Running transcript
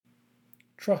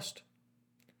trust.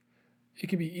 It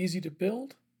can be easy to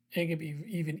build and it can be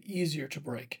even easier to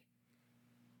break.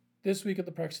 This week at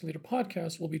the Practicing Leader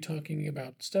podcast, we'll be talking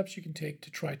about steps you can take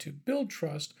to try to build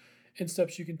trust and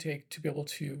steps you can take to be able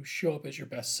to show up as your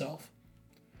best self.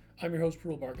 I'm your host,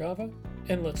 Parul Bhargava,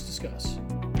 and let's discuss.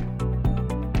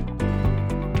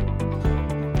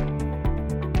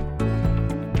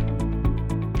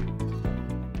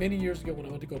 Many years ago when I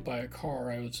went to go buy a car,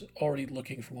 I was already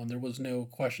looking for one. There was no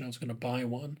question I was going to buy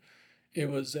one. I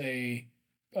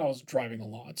was driving a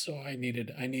lot, so I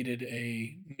needed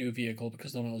a new vehicle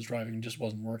because the one I was driving just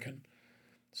wasn't working.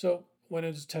 So when I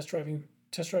was test driving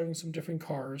some different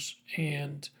cars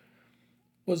and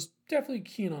was definitely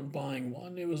keen on buying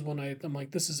one. It was when I'm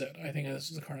like, this is it. I think this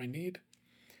is the car I need.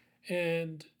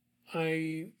 And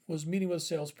I was meeting with a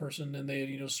salesperson and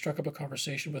they, struck up a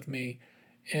conversation with me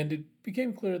and it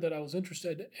became clear that I was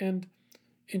interested. And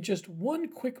in just one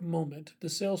quick moment, the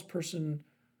salesperson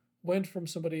went from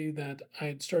somebody that I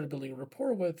had started building a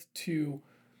rapport with to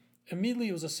immediately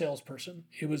it was a salesperson.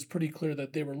 It was pretty clear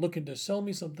that they were looking to sell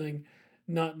me something,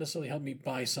 not necessarily help me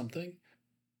buy something.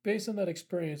 Based on that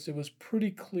experience, it was pretty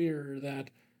clear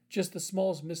that just the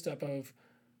smallest misstep of,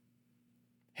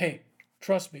 hey,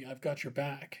 trust me, I've got your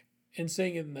back, and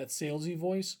saying it in that salesy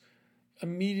voice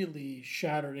immediately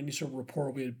shattered any sort of rapport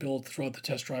we had built throughout the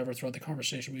test drive or throughout the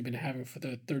conversation we've been having for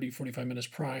the 30, 45 minutes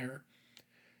prior.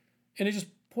 And it just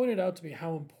pointed out to me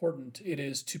how important it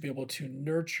is to be able to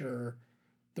nurture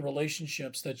the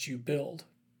relationships that you build.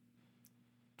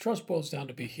 Trust boils down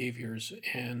to behaviors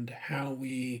and how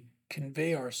we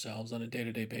convey ourselves on a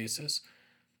day-to-day basis.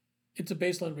 It's a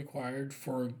baseline required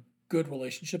for good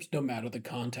relationships, no matter the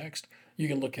context. You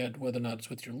can look at whether or not it's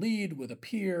with your lead, with a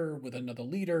peer, with another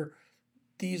leader.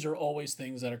 These are always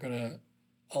things that are going to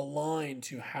align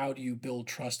to how do you build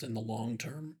trust in the long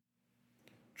term.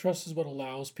 Trust is what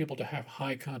allows people to have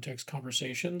high context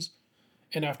conversations,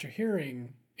 and after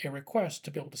hearing a request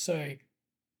to be able to say,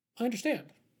 I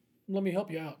understand, let me help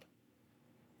you out.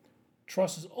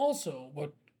 Trust is also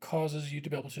what causes you to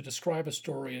be able to describe a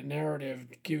story, a narrative,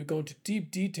 go into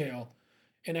deep detail,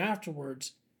 and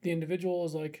afterwards, the individual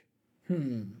is like,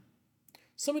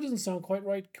 something doesn't sound quite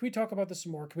right. Can we talk about this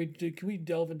some more? Can we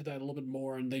delve into that a little bit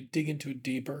more? And they dig into it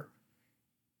deeper.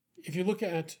 If you look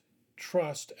at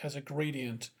trust as a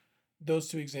gradient, those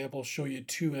two examples show you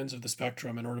two ends of the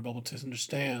spectrum in order to be able to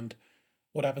understand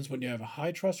what happens when you have a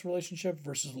high trust relationship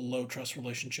versus a low trust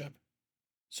relationship.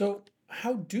 So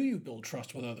how do you build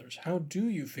trust with others? How do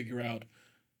you figure out,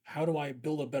 how do I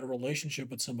build a better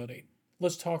relationship with somebody?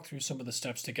 Let's talk through some of the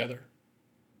steps together.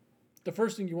 The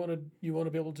first thing you want to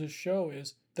be able to show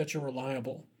is that you're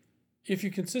reliable. If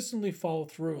you consistently follow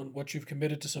through on what you've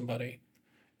committed to somebody,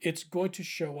 it's going to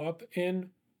show up and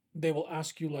they will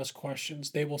ask you less questions.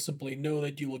 They will simply know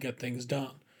that you will get things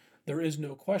done. There is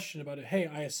no question about it. Hey,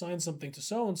 I assigned something to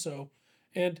so-and-so,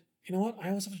 and you know what? I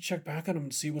always have to check back on them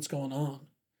and see what's going on.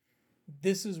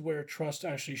 This is where trust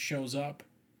actually shows up.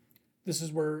 This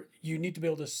is where you need to be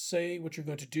able to say what you're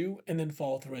going to do and then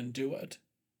follow through and do it.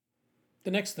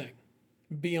 The next thing,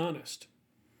 be honest.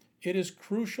 It is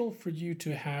crucial for you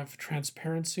to have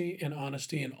transparency and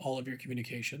honesty in all of your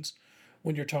communications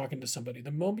when you're talking to somebody.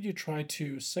 The moment you try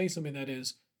to say something that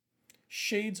is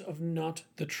shades of not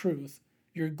the truth,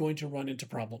 you're going to run into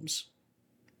problems.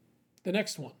 The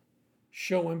next one,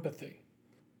 show empathy.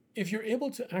 If you're able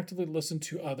to actively listen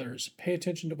to others, pay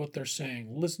attention to what they're saying,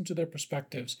 listen to their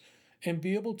perspectives, and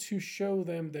be able to show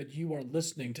them that you are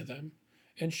listening to them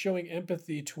and showing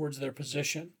empathy towards their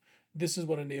position, this is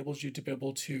what enables you to be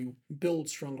able to build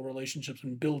stronger relationships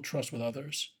and build trust with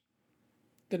others.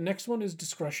 The next one is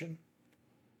discretion.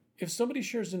 If somebody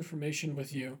shares information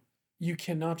with you, you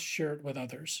cannot share it with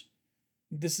others.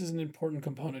 This is an important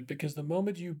component because the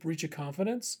moment you breach a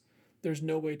confidence, there's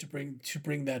no way to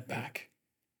bring that back.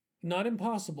 Not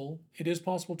impossible. It is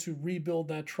possible to rebuild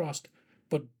that trust,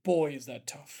 but boy, is that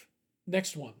tough.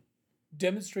 Next one,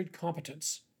 demonstrate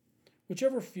competence.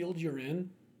 Whichever field you're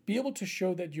in, be able to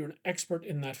show that you're an expert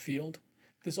in that field.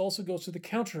 This also goes to the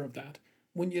counter of that.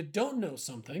 When you don't know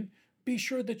something, be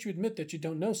sure that you admit that you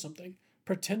don't know something.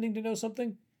 Pretending to know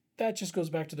something, that just goes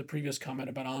back to the previous comment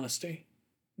about honesty.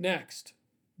 Next,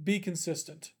 be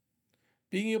consistent.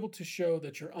 Being able to show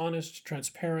that you're honest,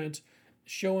 transparent,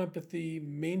 show empathy,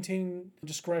 maintain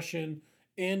discretion,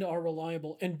 and are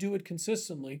reliable, and do it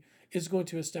consistently is going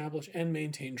to establish and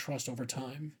maintain trust over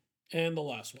time. And the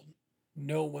last one,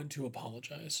 know when to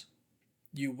apologize.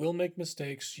 You will make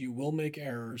mistakes, you will make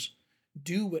errors.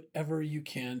 Do whatever you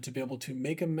can to be able to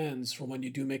make amends for when you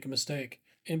do make a mistake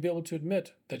and be able to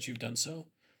admit that you've done so.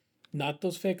 Not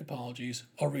those fake apologies,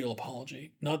 a real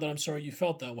apology. Not that I'm sorry you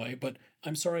felt that way, but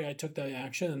I'm sorry I took that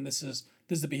action and this is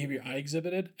the behavior I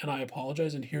exhibited and I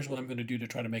apologize and here's what I'm going to do to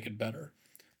try to make it better.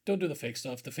 Don't do the fake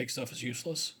stuff. The fake stuff is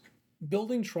useless.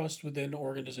 Building trust within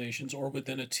organizations or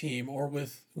within a team or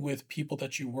with people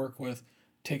that you work with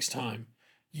takes time.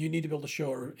 You need to be able to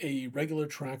show a regular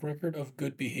track record of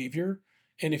good behavior.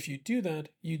 And if you do that,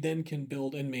 you then can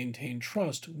build and maintain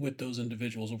trust with those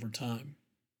individuals over time.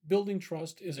 Building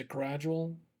trust is a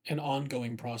gradual and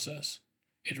ongoing process.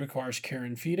 It requires care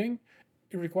and feeding.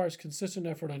 It requires consistent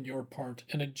effort on your part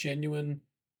and a genuine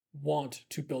want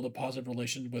to build a positive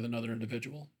relationship with another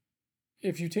individual.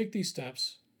 If you take these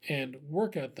steps and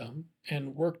work at them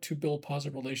and work to build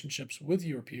positive relationships with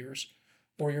your peers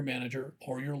or your manager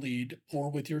or your lead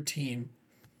or with your team,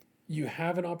 you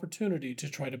have an opportunity to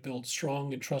try to build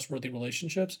strong and trustworthy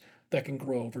relationships that can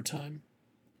grow over time.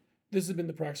 This has been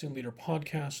the Practicing Leader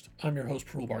Podcast. I'm your host,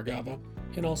 Parul Bhargava,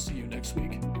 and I'll see you next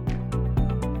week.